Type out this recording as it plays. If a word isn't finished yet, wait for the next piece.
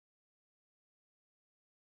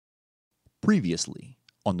Previously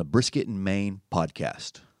on the Brisket and Maine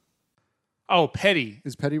podcast. Oh, petty.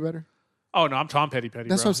 Is petty better? Oh, no, I'm Tom Petty. That's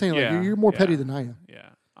bro. what I'm saying. Like, Yeah, you're more yeah, petty than I am. Yeah.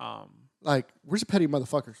 Like, where's the petty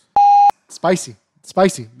motherfuckers? Spicy.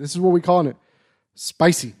 Spicy. This is what we calling it.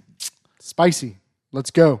 Spicy. Spicy.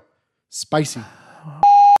 Let's go. Spicy.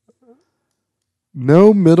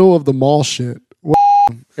 No middle of the mall shit.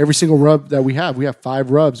 Every single rub that we have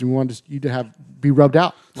 5 rubs. We want you to be rubbed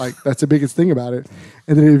out. Like, that's the biggest thing about it.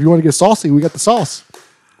 And then if you want to get saucy, we got the sauce.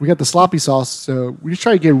 We got the sloppy sauce. So we just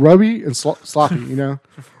try to get rubby and sloppy, you know?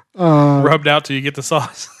 Rubbed out till you get the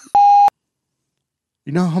sauce.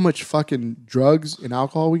 You know how much fucking drugs and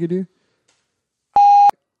alcohol we could do?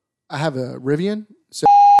 I have a Rivian. So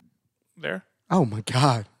There. oh my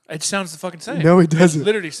God. It sounds the fucking same. No, it doesn't. It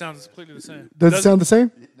literally sounds completely the same. Does it sound the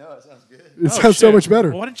same? No, it sounds good. It sounds so much better.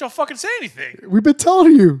 Well, why didn't y'all fucking say anything? We've been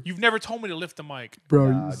telling you. You've never told me to lift the mic.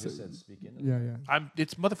 Bro, I just said speaking. yeah.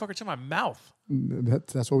 It's motherfucker to my mouth.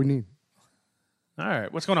 That's what we need. All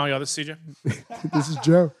right. What's going on, y'all? This is CJ. This is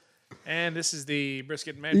Joe. And this is the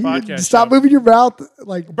Brisket and Maine You podcast. stop show. moving your mouth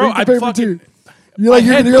like Bro, break the I paper fucking... too. You're like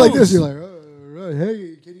my head you're like this. moves. You're like, right,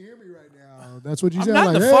 hey, can you hear me right now? That's what you I'm sound not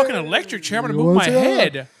like. in the Hey, fucking electric chair. I'm going to move my what's up?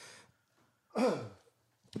 head.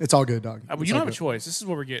 It's all good, dog. Well, It's you all don't have a good. choice. This is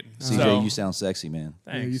what we're getting. CJ, So, you sound sexy, man.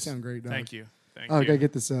 thanks. Yeah, you sound great, dog. Thank you. Thank Oh, I you. gotta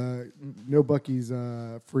get this no Bucky's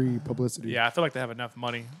free publicity. Yeah, I feel like they have enough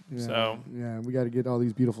money. Yeah, So yeah, we got to get all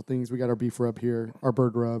these beautiful things. We got our beef rub here, our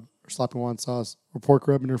bird rub, our sloppy Hawaiian sauce, our pork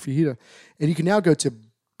rub, and our fajita. And you can now go to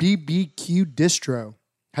BBQ Distro.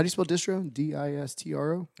 How do you spell distro?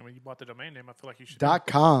 DISTRO. I mean, you bought the domain name. I feel like you should.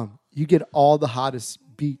 .com. You get all the hottest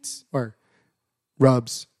beats or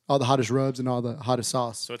rubs, all the hottest rubs and all the hottest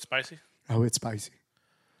sauce. So it's spicy. Oh, it's spicy.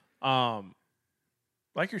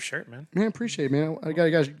 Like your shirt, man. Man, appreciate it, man. I got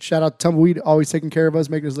to shout out to Tumbleweed, always taking care of us,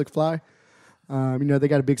 making us look fly. You know, they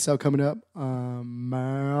got a big sale coming up.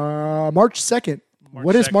 March 2nd.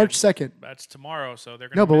 What is March 2nd? That's tomorrow, so they're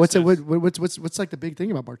gonna. No, but miss what's this. what's like the big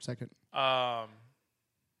thing about March 2nd?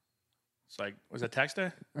 It's like, was that tax day?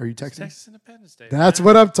 Are you It's texting? Texas Independence Day. That's man.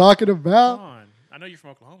 what I'm talking Come about. on. I know you're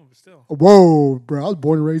from Oklahoma, but still. Whoa, bro. I was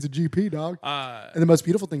born and raised a GP, dog. Uh, And the most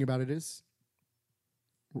beautiful thing about it is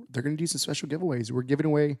they're going to do some special giveaways. We're giving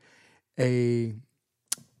away a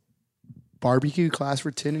barbecue class for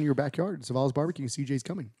 10 in your backyard. Zavala's Barbecue. CJ's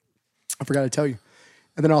coming. I forgot to tell you.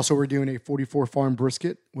 And then also we're doing a 44 farm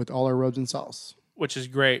brisket with all our rubs and sauce. which is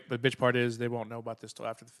great, but the bitch part is they won't know about this till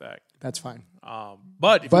after the fact. That's fine.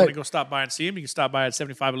 But if you want to go stop by and see him, you can stop by at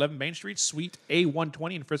 7511 Main Street, Suite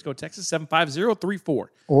A120 in Frisco, Texas,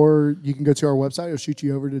 75034. Or you can go to our website. It'll shoot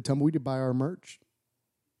you over to Tumbleweed to buy our merch.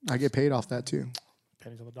 I get paid off that too.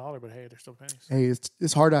 Pennies on the dollar, but hey, they're still pennies. Hey,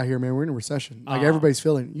 it's hard out here, man. We're in a recession. Like everybody's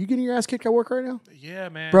feeling it. You getting your ass kicked at work right now? Yeah,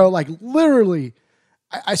 man. Bro, like literally,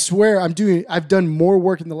 I swear I've done more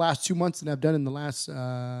work in the last 2 months than I've done in the last,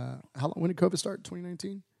 how long, when did COVID start?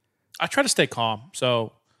 2019? I try to stay calm,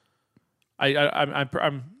 so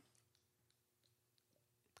I'm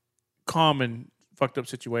calm in fucked up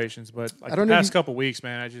situations, but like the past couple weeks,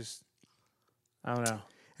 man, I don't know.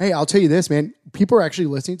 Hey, I'll tell you this, man. People are actually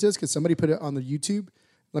listening to this because somebody put it on the YouTube.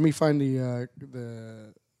 Let me find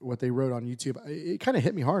the what they wrote on YouTube. It kind of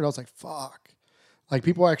hit me hard. I was like, fuck. Like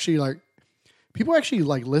people actually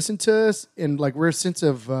listen to us, and like we're a sense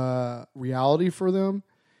of reality for them.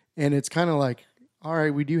 And it's kind of like, all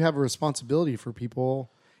right, we do have a responsibility for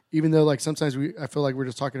people, even though like sometimes I feel like we're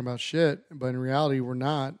just talking about shit, but in reality we're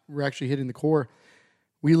not. We're actually hitting the core.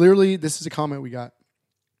 This is a comment we got.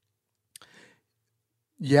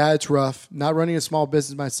 Yeah, it's rough. Not running a small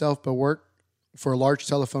business myself, but work for a large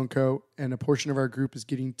telephone co. And a portion of our group is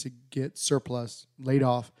getting to get surplus, laid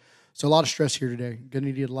off. So a lot of stress here today. Going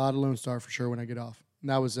to need a lot of Lone Star for sure when I get off.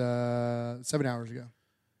 And that was 7 hours ago.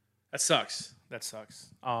 That sucks.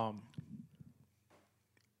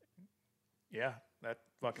 Yeah, that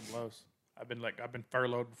fucking blows. I've been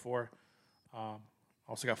furloughed before.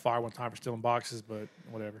 Also got fired one time for stealing boxes, but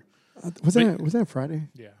whatever. Was that Friday?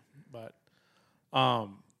 Yeah, but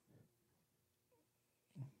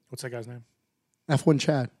what's that guy's name? F1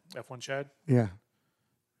 Chad. F1 Chad. Yeah.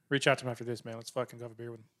 Reach out to him after this, man. Let's fucking go have a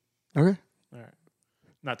beer with him. Okay. All right.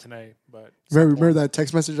 Not tonight, but Remember that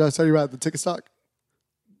text message I was telling you about the ticket stock?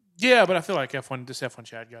 yeah, but I feel like this F1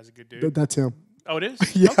 Chad guy's a good dude. That's him. Oh, it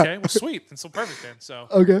is? Yeah. Okay, well, sweet. That's so perfect then. So,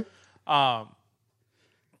 Okay.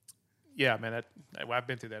 yeah, man, I've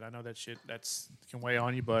been through that. I know that shit can weigh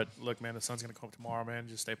on you, but look, man, the sun's gonna come up tomorrow, man.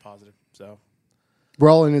 Just stay positive. So, We're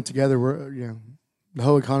all in it together. The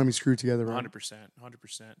whole economy's screwed together, right? 100%.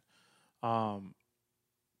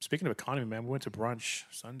 Speaking of economy, man, we went to brunch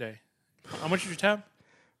Sunday. How much did you tab?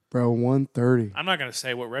 Bro, $130. I'm not gonna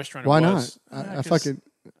say what restaurant Why it not? was. I fucking.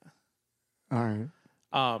 All right.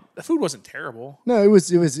 The food wasn't terrible. No, it was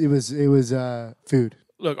food.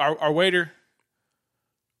 Look, our waiter,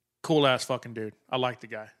 cool ass fucking dude. I liked the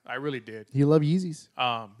guy. I really did. He loved Yeezys.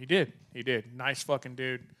 He did. Nice fucking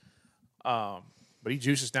dude. But he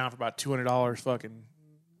juiced us down for about $200. Fucking,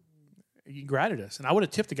 he gratted us, and I would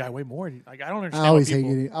have tipped the guy way more. Like I don't understand.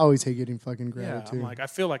 I always hate getting fucking gratitude. Yeah, I'm like, I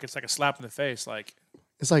feel like it's like a slap in the face. Like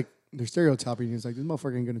it's like they're stereotyping. It's like this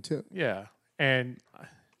motherfucker ain't gonna tip. yeah, and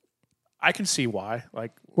I can see why.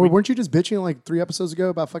 Like, Well, weren't you just bitching like 3 episodes ago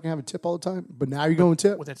about fucking having tip all the time? But now you're going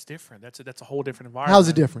tip. well, that's different. That's a whole different environment. How's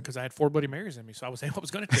it different? Because I had 4 Bloody Marys in me, so I was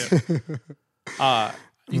going to tip.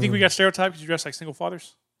 You think we got stereotyped because you dress like single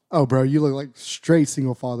fathers? Oh, bro, you look like straight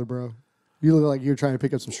single father, bro. You look like you're trying to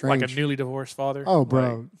pick up some strange. Like a newly divorced father? Oh,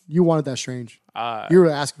 bro, you wanted that strange. Like, you were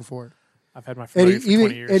asking for it. I've had my And family for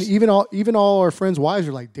 20 years. and even all our friends' wives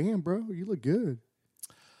are like, "Damn, bro, you look good."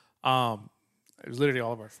 It was literally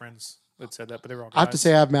all of our friends that said that, but they were all guys. I have to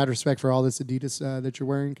say, I have mad respect for all this Adidas that you're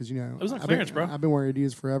wearing because it was on clearance, bro. I've been wearing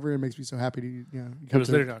Adidas forever. It makes me so happy to It was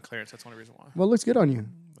literally on clearance. That's the only reason why. Well, it looks good on you.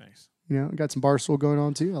 Thanks. Got some Barstool going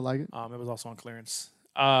on too. I like it. It was also on clearance.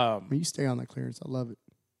 You stay on that clearance. I love it.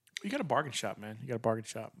 You got a bargain shop, man. You got a bargain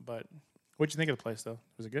shop. But what'd you think of the place, though?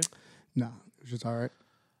 Was it good? Nah, it was just all right.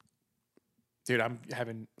 Dude, I'm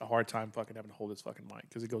having a hard time fucking having to hold this fucking mic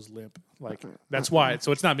because it goes limp. Like, that's why.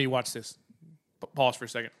 So it's not me. Watch this. Pause for a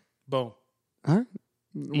second. Boom. All right.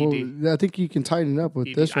 Well, I think you can tighten it up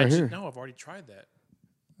with this right here. No, I've already tried that.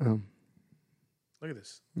 Um, Look at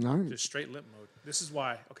this. all right. Just straight limp mode. This is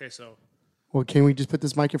why. Okay, so. Well, can we just put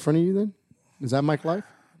this mic in front of you then? Is that mic live?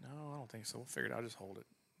 No, I don't think so. We'll figure it out. I'll just hold it.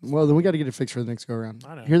 Well, then we got to get it fixed for the next go around.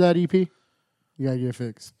 I know. Hear that, EP? You got to get it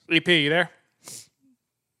fixed. EP, you there?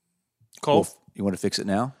 Cole? Well, you want to fix it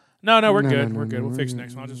now? No, we're No, good. no, we're good. no, We'll fix it we're-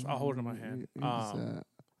 next one. I'll hold it in my hand. It's,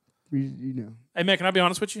 Hey, man, can I be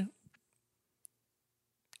honest with you?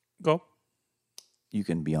 Go. You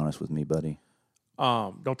can be honest with me, buddy.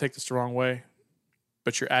 Don't take this the wrong way,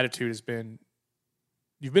 but your attitude has been,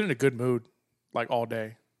 you've been in a good mood like all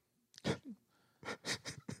day.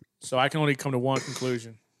 So I can only come to one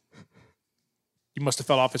conclusion. You must have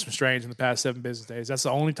fell off some strange in the past 7 business days. That's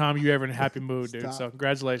the only time you're ever in a happy mood, dude. Stop. So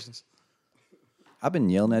congratulations. I've been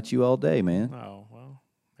yelling at you all day, man. Oh, well,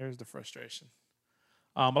 there's the frustration.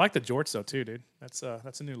 I like the jorts though too, dude. That's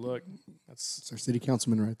a new look. That's our city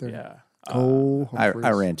councilman right there. yeah. Oh,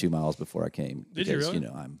 I ran 2 miles before I came. Did you because, really?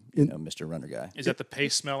 I'm In- Mr. Runner guy. Is that the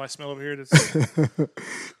paste smell I smell over here? That's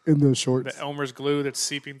in those shorts. the Elmer's glue that's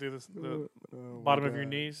seeping through the bottom of your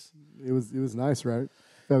knees. It was nice, right?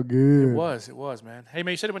 Felt good. It was, man. Hey,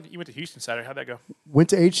 man, you said you went to Houston Saturday. How'd that go? Went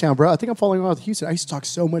to H-Town, bro. I think I'm falling in love with Houston. I used to talk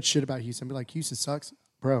so much shit about Houston. Be like, Houston sucks.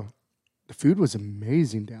 Bro, the food was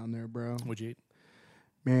amazing down there, bro. What'd you eat?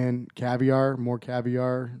 Man, caviar, more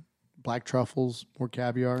caviar. Black truffles, more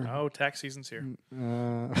caviar. Oh, tax season's here.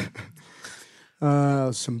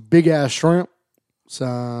 Some big-ass shrimp.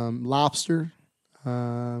 Some lobster.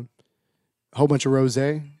 A whole bunch of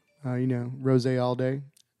rosé. Rosé all day.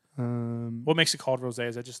 What makes it called rosé?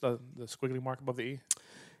 Is that just the squiggly mark above the E?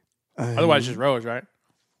 Otherwise, it's just rose, right?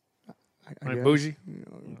 I guess. Bougie?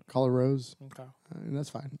 Call it rose. Okay. And that's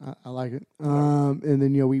fine. I like it. And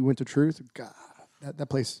then, we went to Truth. God, that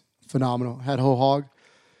place, phenomenal. Had whole hog.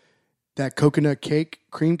 That coconut cake,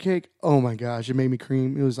 cream cake. Oh, my gosh. It made me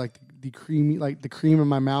cream. It was like the creamy, like the cream in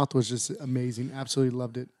my mouth was just amazing. Absolutely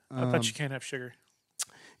loved it. I thought you can't have sugar.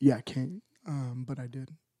 Yeah, I can't. But I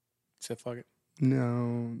did. Said fuck it.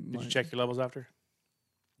 No. Did you check your levels after?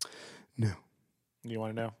 No. You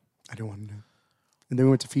want to know? I don't want to know. And then we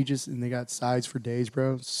went to Fijis, and they got sides for days,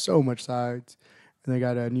 bro. So much sides. And they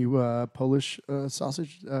got a new Polish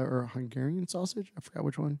sausage or Hungarian sausage. I forgot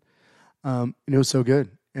which one. And it was so good.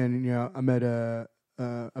 And, I met a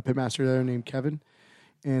pitmaster there named Kevin.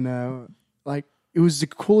 And, it was the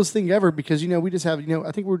coolest thing ever because, we just have,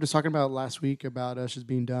 I think we were just talking about last week about us just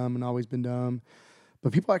being dumb and always been dumb.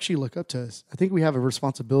 But people actually look up to us. I think we have a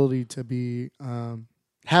responsibility to be,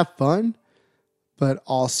 have fun, but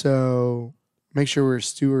also make sure we're a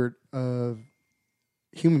steward of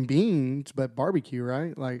human beings, but barbecue,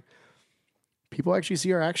 right? Like, people actually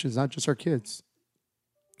see our actions, not just our kids.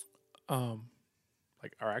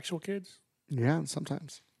 Like our actual kids? Yeah,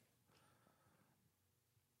 sometimes.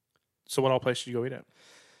 So what all place did you go eat at?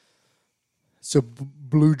 So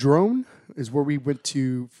Blue Drone is where we went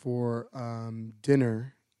to for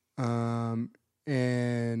dinner, and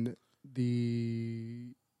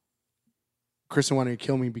Kristen wanted to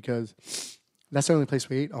kill me because that's the only place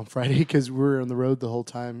we ate on Friday because we were on the road the whole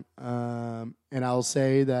time. And I'll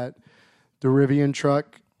say that the Rivian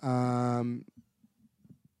truck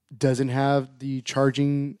Doesn't have the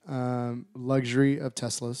charging luxury of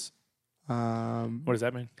Teslas. What does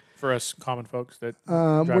that mean for us common folks that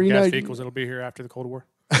Where, drive you gas know, vehicles that'll be here after the Cold War?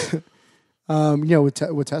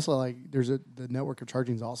 with Tesla, like the network of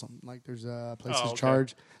charging is awesome. Like there's places to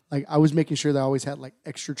charge. Like I was making sure that I always had like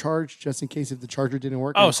extra charge just in case if the charger didn't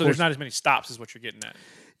work. Oh, so there's not as many stops is what you're getting at.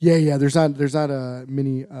 Yeah. There's not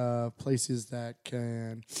many places that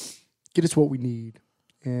can get us what we need,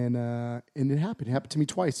 and it happened. It happened to me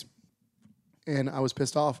twice, and I was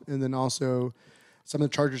pissed off. And then also, some of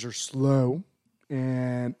the chargers are slow,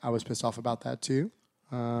 and I was pissed off about that too.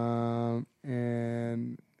 And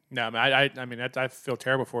no, I mean, I feel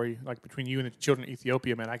terrible for you. Like between you and the children in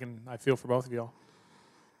Ethiopia, man, I feel for both of y'all.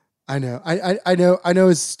 I know. I know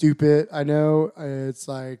it's stupid. I know it's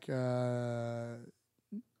like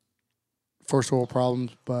first world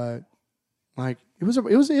problems, but like it was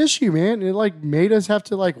an issue, man. It like made us have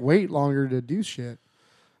to like wait longer to do shit.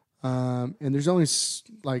 And there's only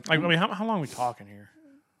I mean, how long are we talking here?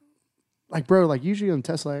 Like, bro, like usually on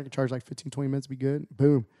Tesla, I can charge like 15, 20 minutes, be good.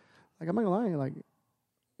 Boom. Like, I'm not gonna lie, like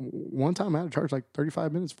one time I had to charge like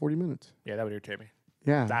 35 minutes, 40 minutes. Yeah, that would irritate me.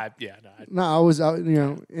 Yeah. I was out, but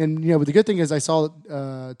the good thing is I saw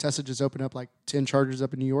Tesla just open up like 10 chargers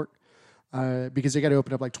up in New York because they got to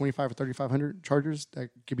open up like 25 or 3,500 chargers that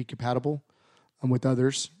could be compatible with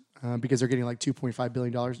others because they're getting like $2.5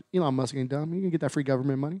 billion. Elon Musk ain't dumb. You can get that free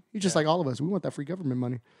government money. He's just like all of us. We want that free government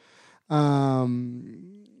money.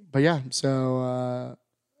 But yeah, so,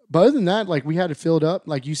 but other than that, like we had it filled up.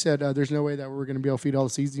 Like you said, there's no way that we were going to be able to feed all the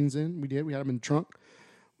seasonings in. We did. We had them in the trunk.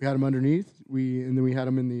 We had them underneath. And then we had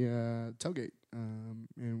them in the tailgate. And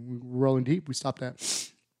we were rolling deep. We stopped at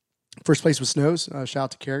first place with Snows. Shout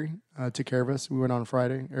out to Carrie. Took care of us. We went on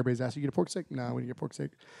Friday. Everybody's asked, you get a pork steak? No, we didn't get pork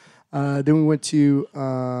steak. Then we went to,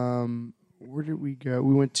 where did we go?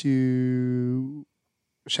 We went to,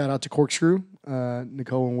 shout out to Corkscrew,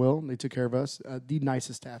 Nicole and Will. They took care of us. The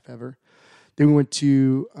nicest staff ever. Then we went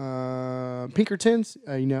to Pinkerton's.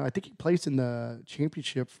 I think he placed in the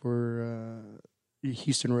championship for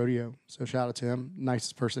Houston Rodeo. So shout out to him.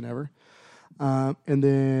 Nicest person ever. And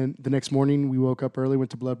then the next morning we woke up early,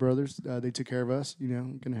 went to Blood Brothers. They took care of us.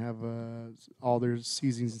 Going to have all their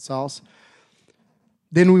seasonings and sauce.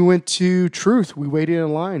 Then we went to Truth. We waited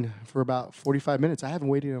in line for about 45 minutes. I haven't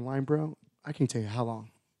waited in line, bro. I can't tell you how long.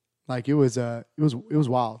 Like it was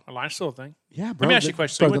wild. A line's still a thing. Yeah, bro. Let me ask you a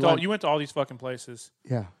question. So you went to all these fucking places.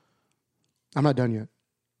 Yeah. I'm not done yet.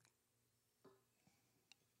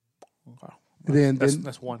 Okay. Then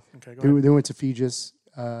that's one. Okay, go ahead. They went to Fijis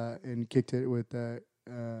and kicked it with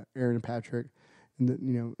Aaron and Patrick, and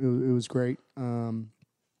it was great.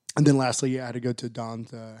 And then lastly, I had to go to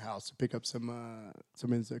Don's house to pick up some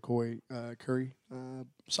Koi curry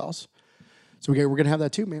sauce. So we're gonna have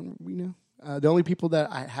that too, man. The only people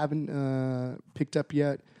that I haven't picked up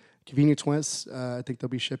yet, Convenience West. I think they'll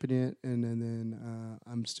be shipping it, and then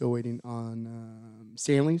I'm still waiting on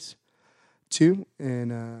Stanley's too,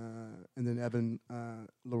 and then Evan,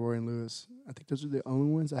 Leroy, and Lewis. I think those are the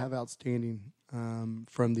only ones I have outstanding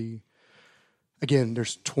from the. Again,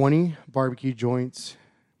 there's 20 barbecue joints,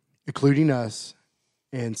 including us,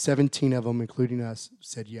 and 17 of them, including us,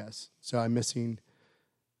 said yes. So I'm missing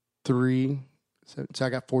 3. So I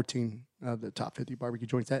got 14 of the top 50 barbecue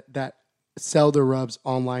joints that sell their rubs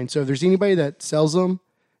online. So if there's anybody that sells them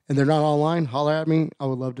and they're not online, holler at me. I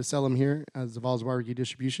would love to sell them here as Zavala's Barbecue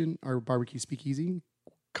Distribution or Barbecue Speakeasy.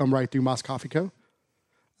 Come right through Moss Coffee Co.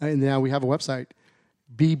 And now we have a website,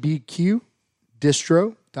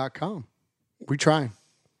 bbqdistro.com. We're trying.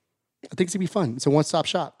 I think it's going to be fun. It's a one-stop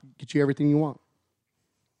shop. Get you everything you want.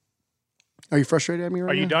 Are you frustrated at me right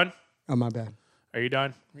now? Are you done? Oh, my bad. Are you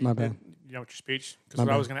done? My bad. You know what your speech? Because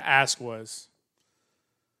what I was going to ask was,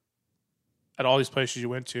 at all these places you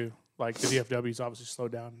went to, like the DFW's obviously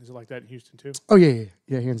slowed down. Is it like that in Houston too? Oh yeah,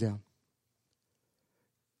 hands down.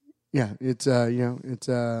 Yeah, it's it's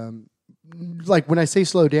like when I say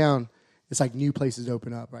slow down, it's like new places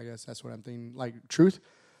open up. I guess that's what I'm thinking. Like Truth,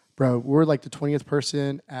 bro, we're like the 20th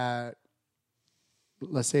person at,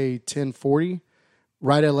 let's say 10:40.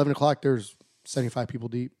 Right at 11 o'clock, there's 75 people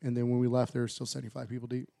deep, and then when we left, there was still 75 people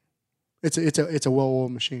deep. It's a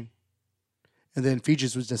well-oiled machine. And then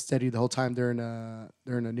Fijis was just steady the whole time. They're in a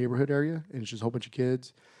neighborhood area, and it's just a whole bunch of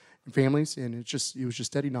kids and families, and it was just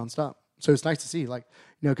steady nonstop. So it's nice to see, like,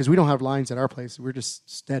 because we don't have lines at our place. We're just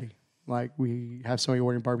steady. Like we have somebody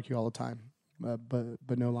ordering barbecue all the time, but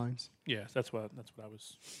no lines. Yeah, that's what I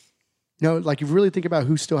was. No, like if you really think about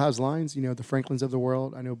who still has lines, the Franklins of the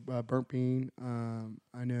world. I know Burnt Bean.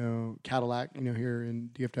 I know Cadillac. Here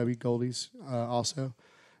in DFW, Goldie's also.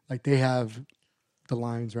 Like they have the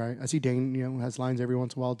lines, right? I see Dane, has lines every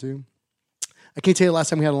once in a while too. I can't tell you the last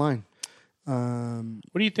time we had a line.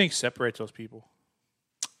 What do you think separates those people?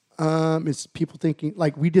 It's people thinking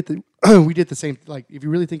like we did the same. Like if you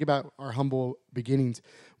really think about our humble beginnings,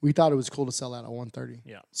 we thought it was cool to sell out at 1:30.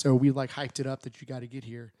 Yeah. So we like hyped it up that you got to get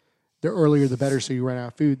here. The earlier the better, so you run out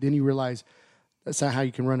of food. Then you realize that's not how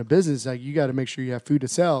you can run a business. Like you got to make sure you have food to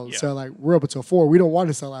sell. Yeah. So like we're up until 4. We don't want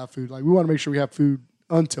to sell out food. Like we want to make sure we have food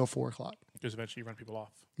until 4 o'clock. Because eventually you run people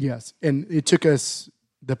off. Yes, and it took us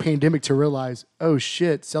the pandemic to realize, oh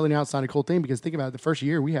shit, selling out's not a cool thing. Because think about it, the first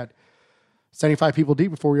year we had 75 people deep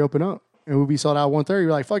before we open up, and we'd be sold out at 1:30.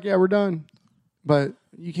 We're like, fuck yeah, we're done. But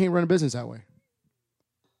you can't run a business that way.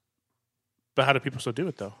 But how do people still do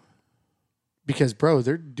it though? Because bro,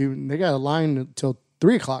 they got a line until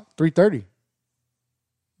 3 o'clock, 3:30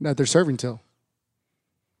 that they're serving till.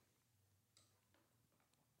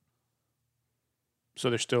 So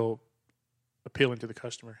they're still appealing to the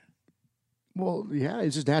customer. Well, yeah, it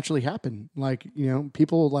just naturally happened. Like,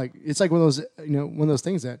 people like, it's like one of those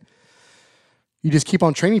things that you just keep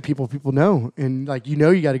on training people. People know. And like, you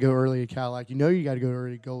got to go early at Cadillac. You got to go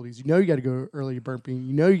early at Goldie's. You got to go early to Burnt Bean.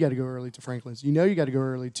 You got to go early to Franklin's. You got to go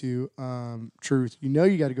early to Truth.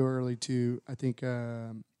 You got to go early to, I think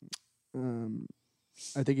even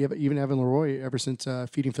Evan Leroy, ever since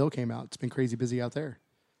Feeding Phil came out. It's been crazy busy out there.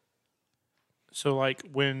 So like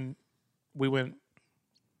when we went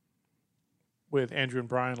with Andrew and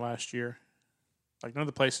Brian last year, like none of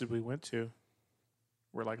the places we went to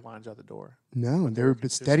were like lines out the door. No, and they were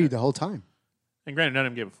steady the whole time. And granted, none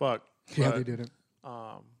of them gave a fuck. Yeah, they didn't.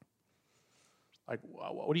 Like,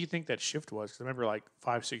 what do you think that shift was? Because I remember like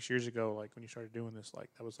 5-6 years ago, like when you started doing this, like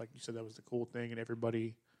that was like you said that was the cool thing, and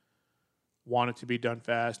everybody wanted to be done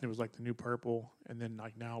fast, and it was like the new purple. And then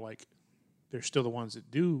like now, like they're still the ones that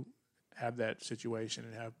do have that situation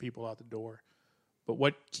and have people out the door. But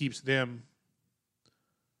what keeps them?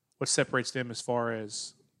 What separates them as far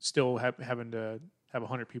as still having to have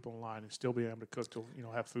 100 people in line and still being able to cook till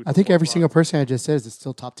have food? I think every single person I just said is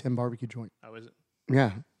still top 10 barbecue joint. How is it?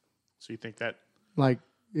 Yeah, So you think that? like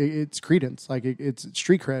it's credence, like it's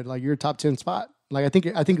street cred. Like you're a top 10 spot. Like I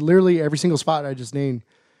think literally every single spot I just named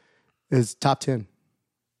is top 10.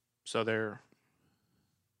 So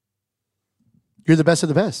You're the best of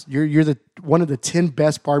the best. You're the one of the 10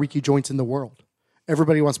 best barbecue joints in the world.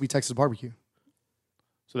 Everybody wants to be Texas barbecue.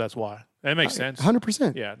 So that's why. That makes sense.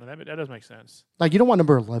 100%. Yeah, no, that does make sense. Like you don't want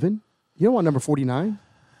number 11. You don't want number 49.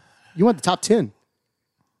 You want the top 10.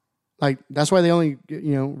 Like that's why they only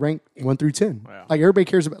rank 1 through 10. Wow. Like everybody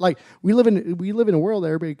cares about. Like we live in a world that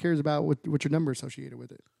everybody cares about what your number associated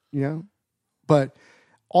with it. But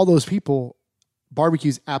all those people,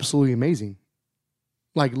 barbecue's absolutely amazing.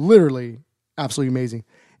 Like literally absolutely amazing.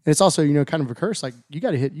 And it's also kind of a curse. Like you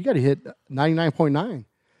got to hit 99.9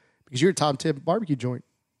 because you're a top 10 barbecue joint.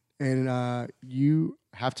 And you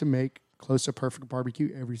have to make close to perfect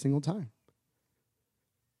barbecue every single time.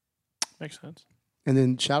 Makes sense. And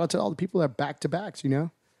then shout out to all the people that are back-to-backs,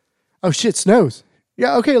 Oh, shit, snows.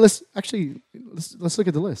 Yeah, okay, let's look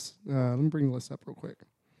at the list. Let me bring the list up real quick.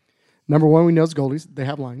 Number 1, we know it's Goldie's. They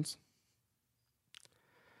have lines.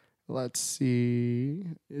 Let's see.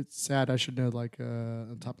 It's sad. I should know,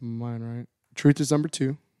 on top of my mind, right? Truth is number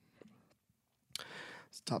 2.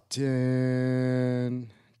 It's top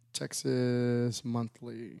 10... Texas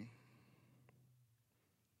Monthly.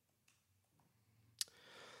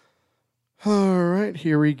 All right,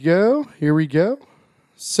 here we go.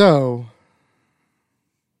 So,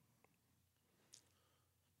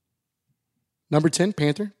 number 10,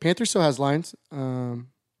 Panther. Panther still has lines.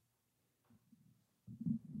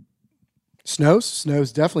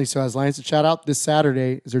 Snows definitely still has lines. Shout out, this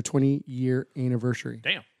Saturday is their 20-year anniversary.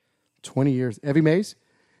 Damn. 20 years. Evie Mays,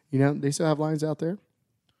 they still have lines out there.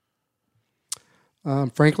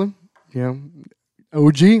 Franklin,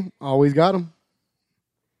 OG, always got them.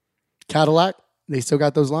 Cadillac, they still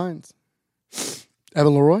got those lines.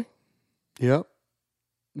 Evan Leroy, yep.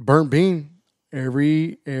 Burnt Bean,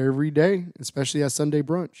 every day, especially at Sunday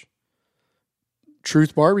brunch.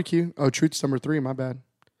 Truth Barbecue, Truth's number 3, my bad.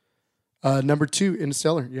 Number 2,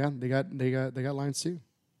 Interstellar, yeah, they got lines too.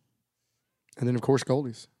 And then of course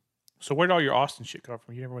Goldie's. So where did all your Austin shit come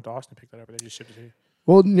from? You never went to Austin and picked that up, or they just shipped it here?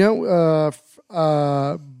 Well,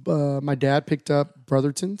 my dad picked up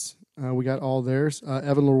Brotherton's. We got all theirs.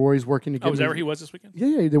 Evan Leroy's working to get. Oh, is that where he was this weekend?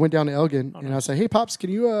 Yeah. They went down to Elgin, and nice. I said, "Hey, pops, can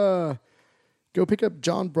you go pick up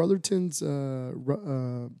John Brotherton's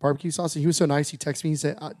barbecue sauce?" And he was so nice. He texted me. He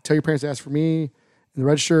said, "Tell your parents to ask for me in the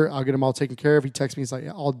register. I'll get them all taken care of." He texted me. He's like,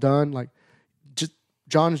 yeah, "All done." Like,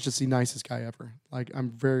 John is just the nicest guy ever. Like, I'm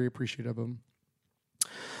very appreciative of him.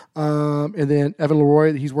 And then Evan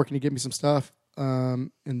Leroy, he's working to get me some stuff.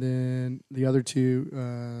 And then the other two,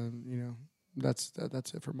 that's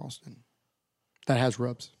it from Austin. That has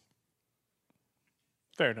rubs.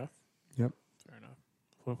 Fair enough. Yep. Fair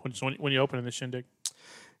enough. When you open in the Shindig?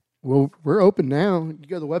 Well, we're open now. You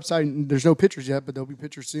go to the website, and there's no pictures yet, but there'll be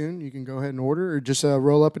pictures soon. You can go ahead and order, or just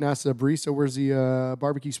roll up and ask the barista, where's the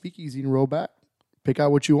barbecue speakeasy, and roll back. Pick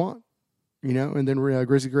out what you want, and then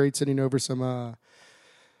Grizzly Great sending over some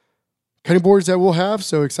cutting boards that we'll have.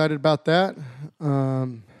 So excited about that.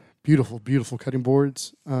 Beautiful, beautiful cutting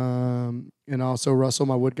boards. And also Russell,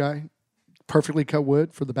 my wood guy, perfectly cut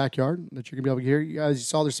wood for the backyard that you're going to be able to hear. You guys, you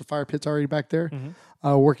saw there's some fire pits already back there. Mm-hmm.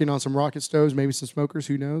 Working on some rocket stoves, maybe some smokers,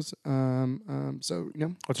 who knows. What's a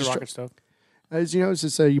rocket stove? As you know, it's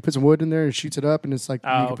just you put some wood in there and it shoots it up, and it's like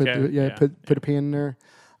you can put a pan in there.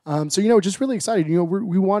 Just really excited.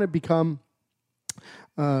 We want to become.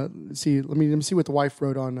 Let's see. Let me see what the wife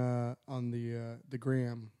wrote on the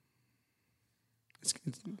gram.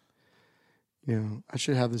 I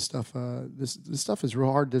should have this stuff. This stuff is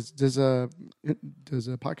real hard. Does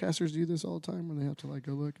podcasters do this all the time when they have to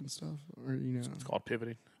go look and stuff? Or it's called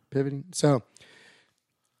pivoting. Pivoting. So,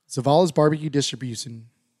 Zavala's Barbecue Distribution,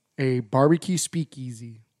 a barbecue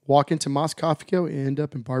speakeasy. Walk into Moss Coffee Co. and end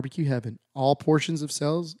up in barbecue heaven. A portion of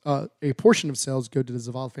sales go to the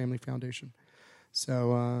Zavala Family Foundation.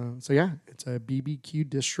 So it's a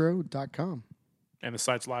bbqdistro.com. And the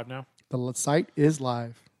site's live now? The site is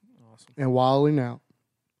live. Awesome. And wilding out.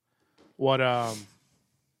 What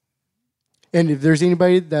And if there's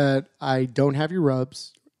anybody that I don't have your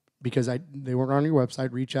rubs because they weren't on your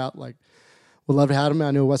website, reach out. Would love to have them.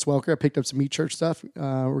 I know Wes Welker. I picked up some Meat Church stuff.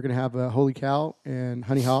 We're gonna have Holy Cow and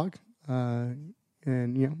Honey Hog, and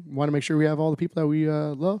want to make sure we have all the people that we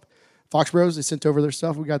love. Fox Bros, they sent over their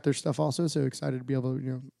stuff. We got their stuff also, so excited to be able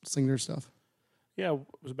to sling their stuff. Yeah, I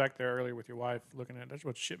was back there earlier with your wife looking at it. There's a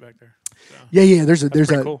bunch of shit back there. So. Yeah. There's a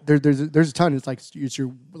ton. It's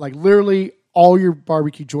your literally all your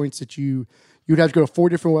barbecue joints that you'd have to go to 4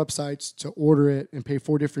 different websites to order it and pay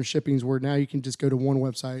 4 different shippings. Where now you can just go to one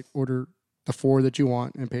website, order the 4 that you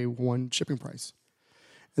want, and pay one shipping price.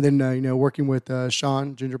 And then working with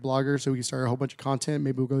Sean, Ginger Blogger, so we can start a whole bunch of content.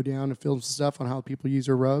 Maybe we'll go down and film some stuff on how people use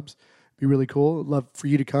their rubs. Be really cool. Love for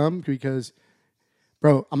you to come because.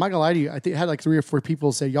 Bro, I'm not going to lie to you. I think I had 3 or 4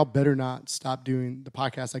 people say, y'all better not stop doing the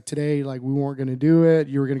podcast. Today, we weren't going to do it.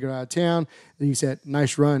 You were going to go out of town. Then you said,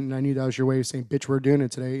 nice run. And I knew that was your way of saying, bitch, we're doing it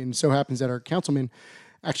today. And it so happens that our councilman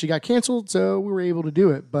actually got canceled, so we were able to do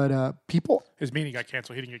it. But people... His meeting got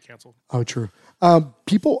canceled. He didn't get canceled. Oh, true.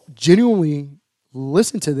 People genuinely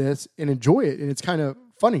listen to this and enjoy it. And it's kind of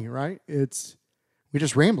funny, right? We're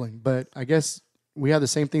just rambling. But I guess we have the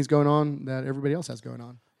same things going on that everybody else has going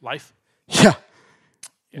on. Life? Yeah.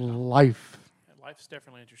 Life. Yeah, life's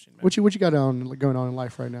definitely interesting, man. What you got going on in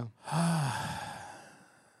life right now?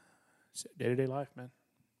 Day-to-day life, man.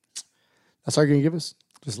 That's all you're going to give us?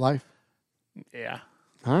 Just life? Yeah.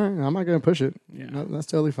 All right. I'm not going to push it. Yeah. No, that's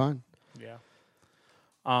totally fine. Yeah.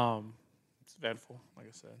 It's eventful, like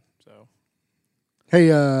I said. So.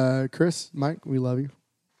 Hey, Chris, Mike, we love you.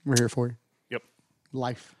 We're here for you. Yep.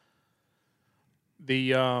 Life.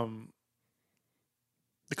 The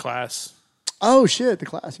class. Oh shit, the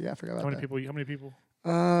class. Yeah, I forgot about How many that. people? How many people?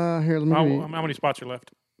 Here, let me. How many spots are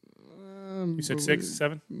left? You said 6,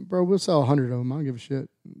 7. Bro, we'll sell 100 of them. I don't give a shit.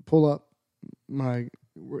 Pull up.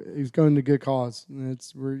 He's going to good cause. And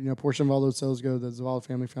a portion of all those sales go to the Zavala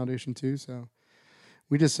Family Foundation too. So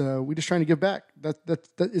we just trying to give back. That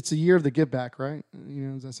it's a year of the give back, right?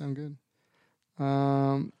 Does that sound good?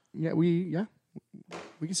 We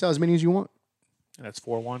can sell as many as you want. And that's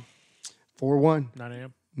 4-1. 4-1. 9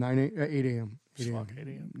 a.m. 8 a.m. 8 a.m. 8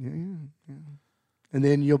 a.m. Yeah. And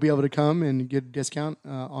then you'll be able to come and get a discount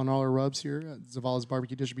on all our rubs here at Zavala's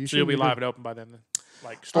Barbecue Distribution. So you'll be live and open by then,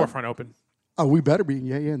 storefront open. Oh, we better be.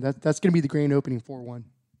 Yeah. That's going to be the grand opening, 4-1.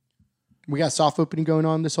 We got soft opening going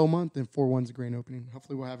on this whole month, and 4-1's the grand opening.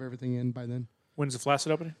 Hopefully we'll have everything in by then. When's the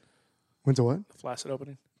Flaccid opening? When's the what? The Flaccid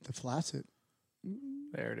opening. The Flaccid.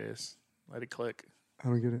 There it is. Let it click. I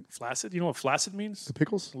don't get it. Flaccid? You know what flaccid means? The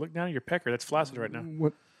pickles? Look down at your pecker. That's flaccid right now.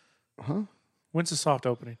 What? Huh? When's the soft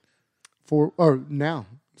opening? Now.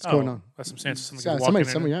 What's going on? That's some sense.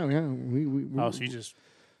 Somebody, yeah. So you just...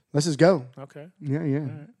 Let's just go. Okay. Yeah.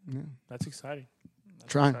 Right. Yeah. That's exciting.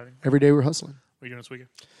 Trying. Every day we're hustling. What are you doing this weekend?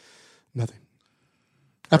 Nothing.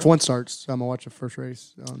 F1 starts, so I'm going to watch the first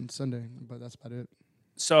race on Sunday, but that's about it.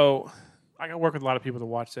 So I got to work with a lot of people to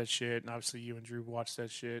watch that shit, and obviously you and Drew watch that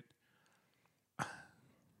shit.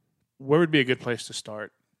 Where would be a good place to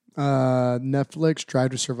start? Netflix, Drive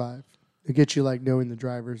to Survive. It gets you knowing the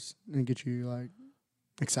drivers and get you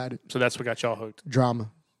Excited. So that's what got y'all hooked.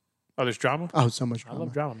 Drama. Oh, there's drama? Oh, so much I drama.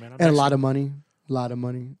 love drama, man. And a lot of money. A lot of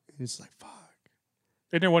money. It's like, fuck.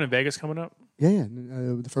 Isn't there one in Vegas coming up? Yeah.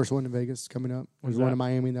 The first one in Vegas coming up. There's one that? in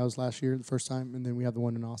Miami. That was last year, the first time. And then we have the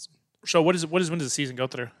one in Austin. So when does the season go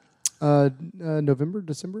through? November,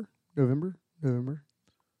 December, November.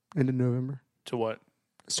 End of November. To what?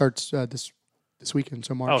 Starts this weekend.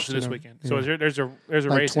 So March. Oh, so this weekend. Yeah. So there's a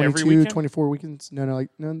like race 22, every weekend? 24 weekends. No.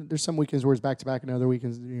 There's some weekends where it's back to back, and other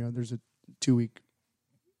weekends, there's a 2 week.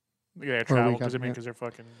 Yeah, travel because they're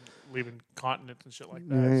fucking leaving continents and shit like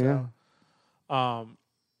that. Yeah.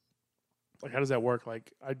 Like how does that work?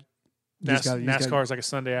 Like NASCAR is like a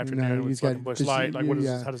Sunday afternoon with fucking Busch Light. Like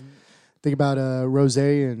how does think about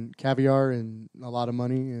rosé and caviar and a lot of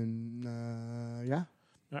money and yeah.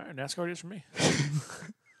 All right, NASCAR it is for me.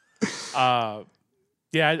 I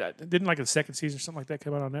didn't like the second season or something like that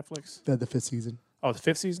come out on Netflix. The fifth season. Oh, the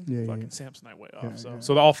fifth season? Yeah, fucking yeah. Samsonite way off. Yeah.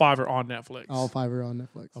 So all 5 are on Netflix. All 5 are on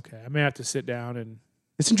Netflix. Okay, I may have to sit down and.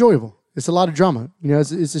 It's enjoyable. It's a lot of drama.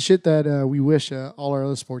 It's the shit that we wish all our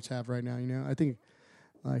other sports have right now. I think,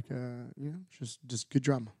 like, just good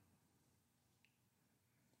drama.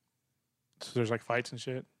 So there's like fights and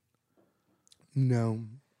shit. No,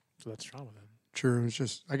 So that's drama then. true. It's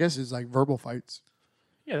just, I guess it's like verbal fights.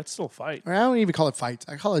 Yeah, that's still a fight. I don't even call it fights.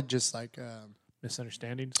 I call it just like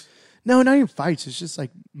Misunderstandings. no, not even fights. It's just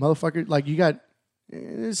like motherfucker. Like you got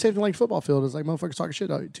it's same thing like football field. It's like motherfuckers talking shit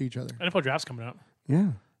to each other. NFL draft's coming up.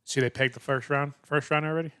 Yeah. See, they pegged the first round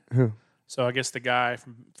already. Who? So I guess the guy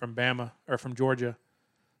from Bama or from Georgia.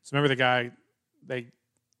 So remember the guy they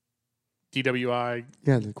DWI?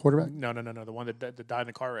 Yeah, the quarterback. No, the one that died in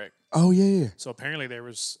the car wreck. Oh yeah. So apparently there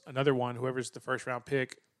was another one. Whoever's the first round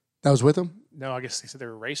pick. That was with him. No, I guess they said they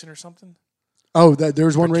were racing or something. Oh, there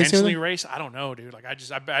was one race. Potentially race. I don't know, dude. Like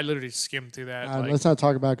I literally skimmed through that. Let's not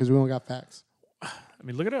talk about it because we don't got facts. I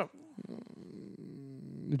mean, look it up.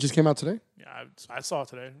 It just came out today. Yeah, I saw it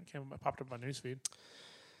today. It popped up on my newsfeed.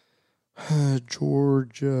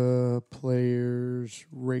 Georgia players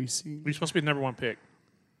racing. We're supposed to be the number 1 pick.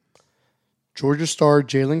 Georgia star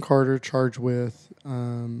Jalen Carter charged with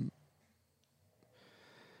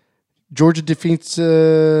Georgia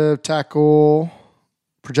defensive tackle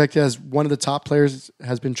projected as one of the top players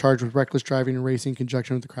has been charged with reckless driving and racing in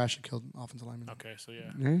conjunction with the crash that killed offensive lineman. Okay, so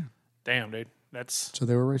yeah. Yeah. Damn, dude. So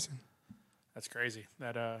they were racing. That's crazy.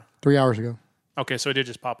 That 3 hours ago. Okay, so it did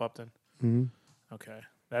just pop up then. Mm-hmm. Okay.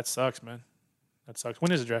 That sucks, man. That sucks.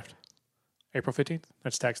 When is the draft? April 15th?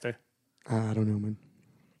 That's tax day. I don't know, man.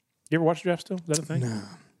 You ever watch the draft still? Is that a thing? Nah.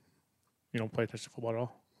 You don't play attention to football at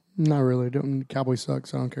all? Not really. Cowboys suck,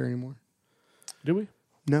 so I don't care anymore. Do we?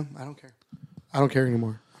 No, I don't care. I don't care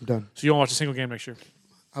anymore. I'm done. So you won't watch a single game next year?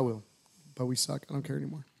 I will. But we suck. I don't care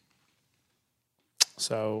anymore.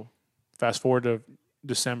 So fast forward to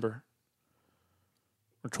December.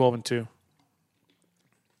 We're 12-2.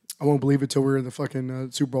 I won't believe it till we're in the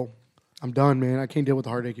fucking Super Bowl. I'm done, man. I can't deal with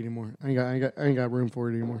the heartache anymore. I ain't got room for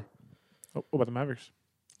it anymore. Oh, what about the Mavericks?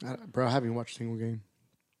 Bro, I haven't even watched a single game.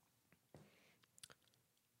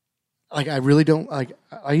 Like I really don't like.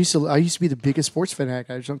 I used to be the biggest sports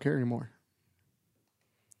fanatic. I just don't care anymore.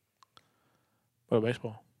 What about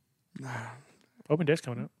baseball? Open day's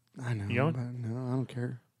coming up. I know. You going? But no, I don't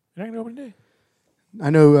care. You're not going to open day? I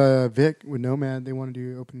know Vic with Nomad. They want to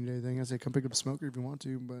do opening day thing. I said, come pick up a smoker if you want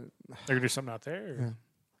to, but They're going to do something out there? Or? Yeah.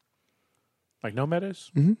 Like Nomad is?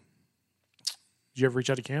 Mm-hmm. Did you ever reach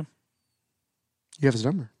out to Cam? You have his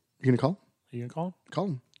number. You gonna call? Are you going to call him? Call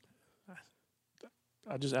him.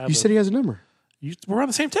 I just You said he has a number. we're on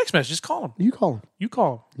the same text message. Just call him. You call him. You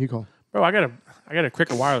call him. You call. Bro, I got a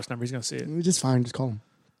quicker wireless number. He's going to see it. It's just fine. Just call him.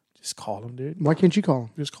 Just call him, dude. Why can't you call him?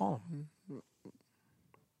 Just call him.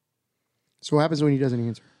 So what happens when he doesn't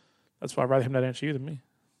answer? That's why I'd rather him not answer you than me.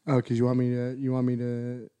 Oh, because you want me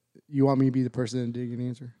to be the person that didn't get an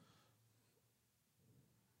answer.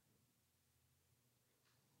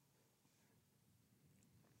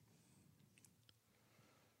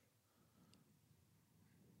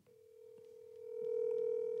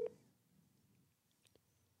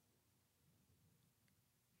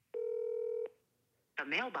 The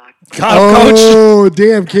mailbox. Coach. Oh,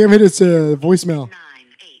 damn. Cam hit us voicemail.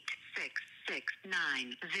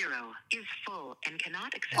 98660 is full and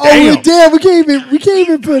cannot accept. Oh, damn. We can't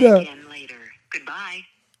even put up. Again later. Goodbye.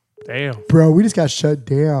 Damn. Bro, we just got shut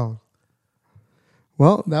down.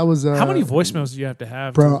 Well, that was... How many voicemails do you have to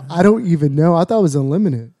have? Bro, I don't even know. I thought it was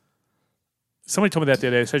unlimited. Somebody told me that the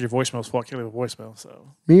other day. They said your voicemail's full. I can't leave a voicemail.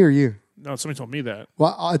 So Me or you? no, somebody told me that.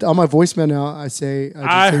 Well, on my voicemail now, I say...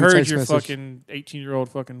 I just leave a heard text your message. fucking 18-year-old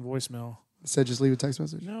fucking voicemail. It said just leave a text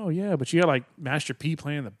message. No, yeah, but you got like Master P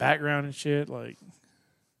playing in the background and shit. Like,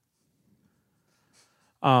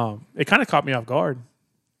 It kind of caught me off guard.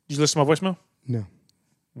 Did you listen to my voicemail? No,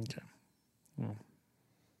 Okay.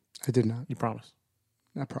 I did not. You promise.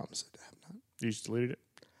 I promise I have not. You just deleted it.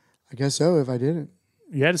 I guess so. If I didn't,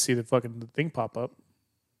 You had to see the fucking thing pop up.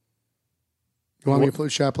 you want me to play?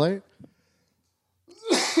 Should I play it?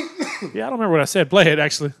 Yeah, I don't remember what I said. Play it,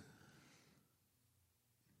 actually.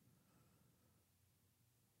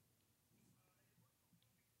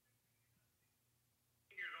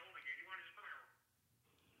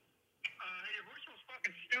 Your voice was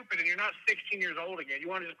fucking stupid, and you're not 16 years old again. You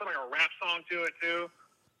want to just put like a rap song to it too,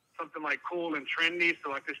 something like cool and trendy.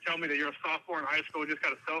 So like, just tell me that you're a sophomore in high school, just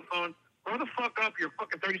got a cell phone. Grow the fuck up. You're a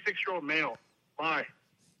fucking 36-year-old male. Bye.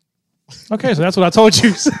 Okay, so that's what I told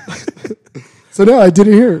you. So no, I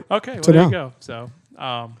didn't hear it. Okay, well, So there no. you go. So,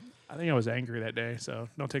 I think I was angry that day, so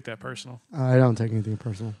don't take that personal. I don't take anything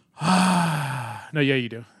personal. No, yeah, you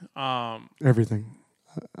do. Everything.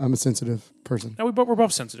 I'm a sensitive person. No, we're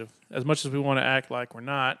both sensitive. As much as we want to act like we're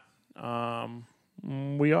not,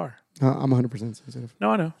 we are. I'm 100% sensitive.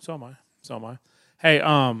 No, I know. So am I. Hey,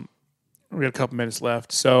 we got a couple minutes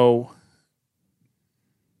left. So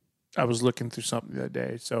I was looking through something the other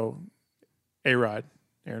day. So Aaron Rodgers.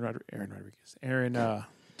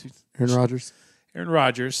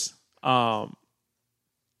 I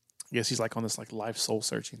guess he's like on this like life soul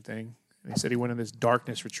searching thing. And he said he went on this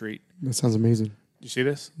darkness retreat. That sounds amazing. Did you see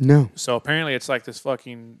this? No, So apparently it's like this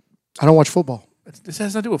fucking. I don't watch football. This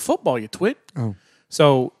has nothing to do with football, you twit. Oh,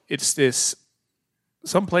 So it's this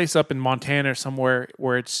someplace up in Montana or somewhere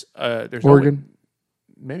where it's there's Oregon.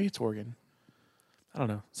 Maybe it's Oregon. I don't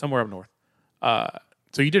know. Somewhere up north.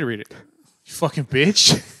 So you did read it, you fucking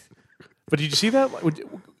bitch. But did you see that?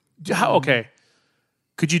 How? Okay.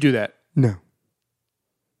 Could you do that? No,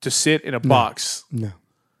 To sit in a box no,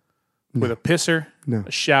 with a pisser, No.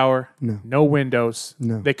 a shower, No. windows.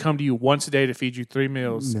 No. They come to you once a day to feed you 3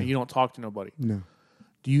 meals, No. and you don't talk to nobody. no,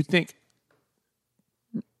 Do you think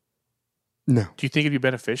no, it'd be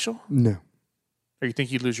beneficial, no. or you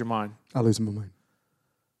think you'd lose your mind? I lose my mind.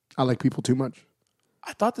 I like people too much.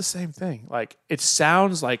 I thought the same thing. Like, it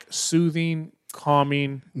sounds like soothing,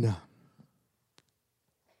 calming. No.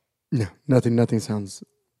 No, nothing sounds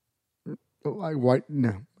like white.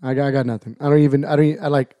 No, I got nothing. I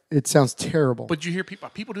like, it sounds terrible. But you hear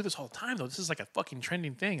people do this all the time, though. This is like a fucking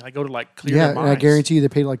trending thing. I go to like clear yeah, their and minds. I guarantee you they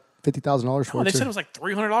paid like $50,000 for Oh, it. they too. said it was like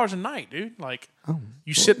 $300 a night, dude. Like, Oh,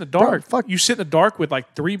 you sit in the bro, dark. fuck. You sit in the dark with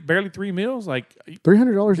like barely three meals. Like,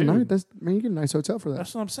 $300 a Dude. night. That's, man, you get a nice hotel for that.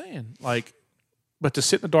 that's what I'm saying. Like, but to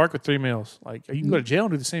sit in the dark with 3 meals, like, you can go to jail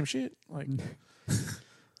and do the same shit. Like,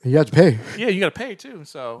 You have to pay. yeah, you got to pay too.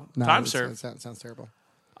 So No, time that served. sounds terrible.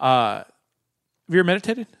 Have you ever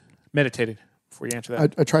meditated? Meditated. Before you answer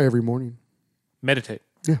that, I try every morning. meditate.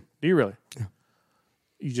 Yeah. Do you really? Yeah.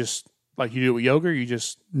 You just like you do it with yoga. Or you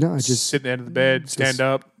just No, I just sit at the end of the bed, stand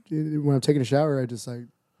up. when I'm taking a shower, I just like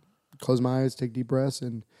close my eyes, take deep breaths,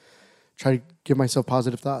 and try to give myself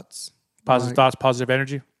positive thoughts. Positive thoughts, positive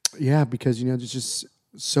energy. Yeah, because there's just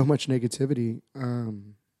so much negativity,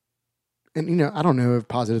 and I don't know if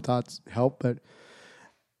positive thoughts help, but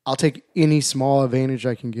I'll take any small advantage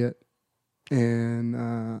I can get, and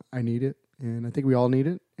I need it, and I think we all need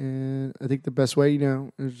it, and I think the best way,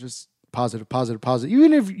 is just positive.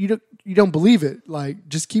 Even if you don't believe it, like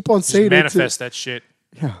just keep on saying Just manifest that shit.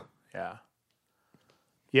 it. Yeah. Yeah.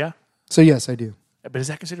 Yeah. So yes, I do. But is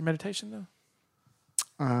that considered meditation though?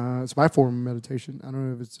 It's my form of meditation. I don't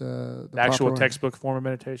know if it's the Actual proper one. textbook form of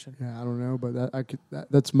meditation. Yeah, I don't know, but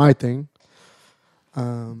that's my thing.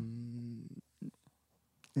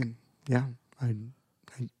 And yeah, I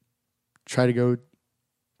try to go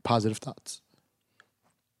positive thoughts.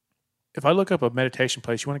 If I look up a meditation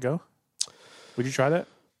place, you want to go? Would you try that?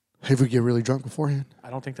 If we get really drunk beforehand. I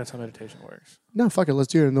don't think that's how meditation works. No, fuck it,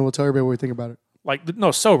 let's do it, and then we'll tell everybody what we think about it. Like,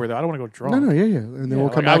 no, sober though. I don't want to go drunk. No, yeah, and then Yeah, we'll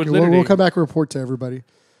come like, I back. would And we'll literally- come back and report to everybody.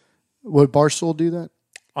 Would Barstool do that?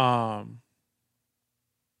 I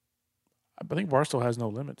think Barstool has no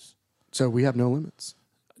limits. So we have no limits.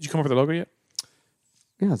 Did you come up with the logo yet?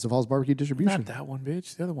 Yeah, it's Zaval's Barbecue Distribution. Not that one,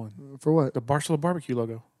 bitch. The other one. For what? The Barstool Barbecue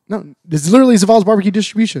logo. No, it's literally Zaval's Barbecue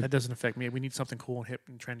Distribution. That doesn't affect me. We need something cool and hip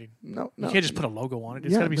and trending. No, You can't just put a logo on it.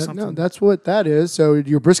 It's got to be something. No, that's what that is. So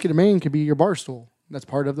your Brisket and Maine could be your Barstool. That's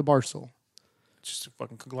part of the Barstool. Just a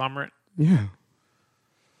fucking conglomerate. Yeah,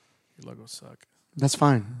 Your logos suck. that's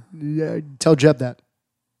fine. Yeah, tell Jeb that.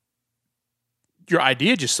 Your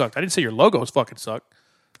idea just sucked. I didn't say your logos fucking suck.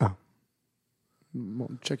 Well,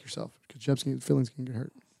 check yourself because Jeb's feelings can get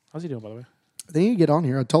hurt. How's he doing, by the way? They need to get on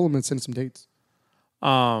here. I told him to send some dates.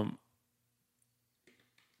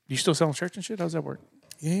 You still selling shirts and shit? How's that work?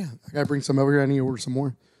 Yeah. I gotta bring some over here. I need to order some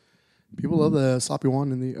more. People love the sloppy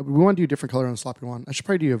one and the. We want to do a different color on the sloppy one. I should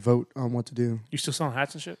probably do a vote on what to do. You still selling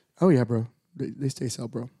hats and shit? Oh yeah, bro. They stay sell,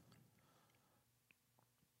 bro.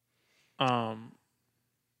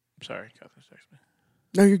 Sorry, Catherine texted me.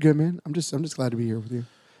 No, you're good, man. I'm just glad to be here with you.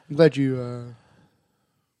 I'm glad you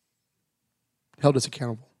held us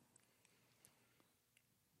accountable.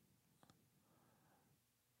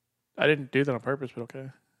 I didn't do that on purpose, but okay.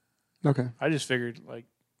 Okay. I just figured like,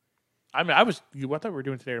 I thought we were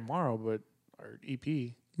doing today or tomorrow, but our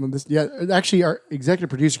EP. Well, actually, our executive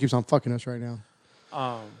producer keeps on fucking us right now.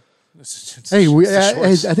 Hey,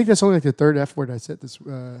 I think that's only like the third F word I said this.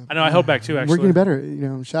 I know I held back too. Actually, we're getting better. You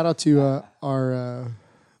know, shout out to our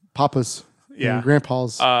papas, and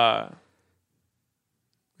grandpas. Trying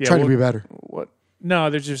to be better. What? No,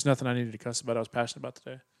 there's just nothing I needed to cuss about. I was passionate about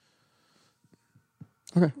today.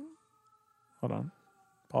 Okay. Hold on.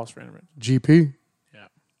 Pause for a minute. GP. Yeah.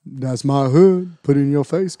 That's my hood. Put it in your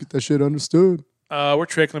face. Get that shit understood. We're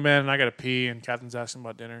trickling, man, and I got to pee, and Catherine's asking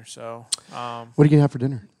about dinner. So, what are you gonna have for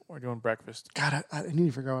dinner? We're doing breakfast. God, I need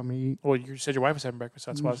to figure out what I'm gonna eat. Well, you said your wife was having breakfast.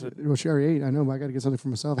 That's why I said. Well, she already ate. I know, but I got to get something for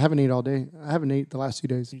myself. I haven't ate all day. I haven't ate the last 2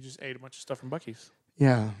 days. You just ate a bunch of stuff from Buc-ee's.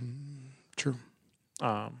 Yeah, true.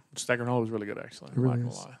 Steak granola was really good, actually. It really I'm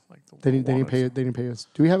not is. gonna lie. Like They didn't pay it. They didn't pay us.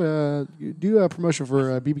 Do we have a promotion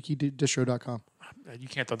for bbqdistro.com? You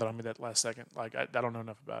can't throw that on me that last second. Like I don't know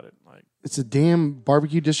enough about it. Like It's a damn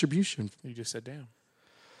barbecue distribution. you just said, damn.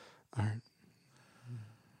 All right.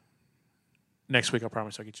 Next week, I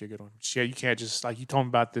promise I'll get you a good one. Yeah, you can't just like you told me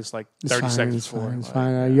about this like It's 30 fine, seconds it's before. fine. It's like,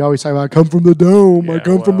 fine. yeah. You always talk about I come from the dome. I Yeah,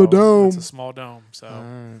 come from the dome. It's a small dome. So,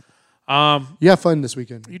 All right. You have fun this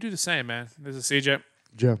weekend. you do the same, man. This is CJ.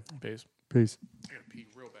 Joe. Peace. Peace. I gotta pee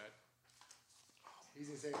real bad. He's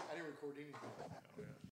gonna say, I didn't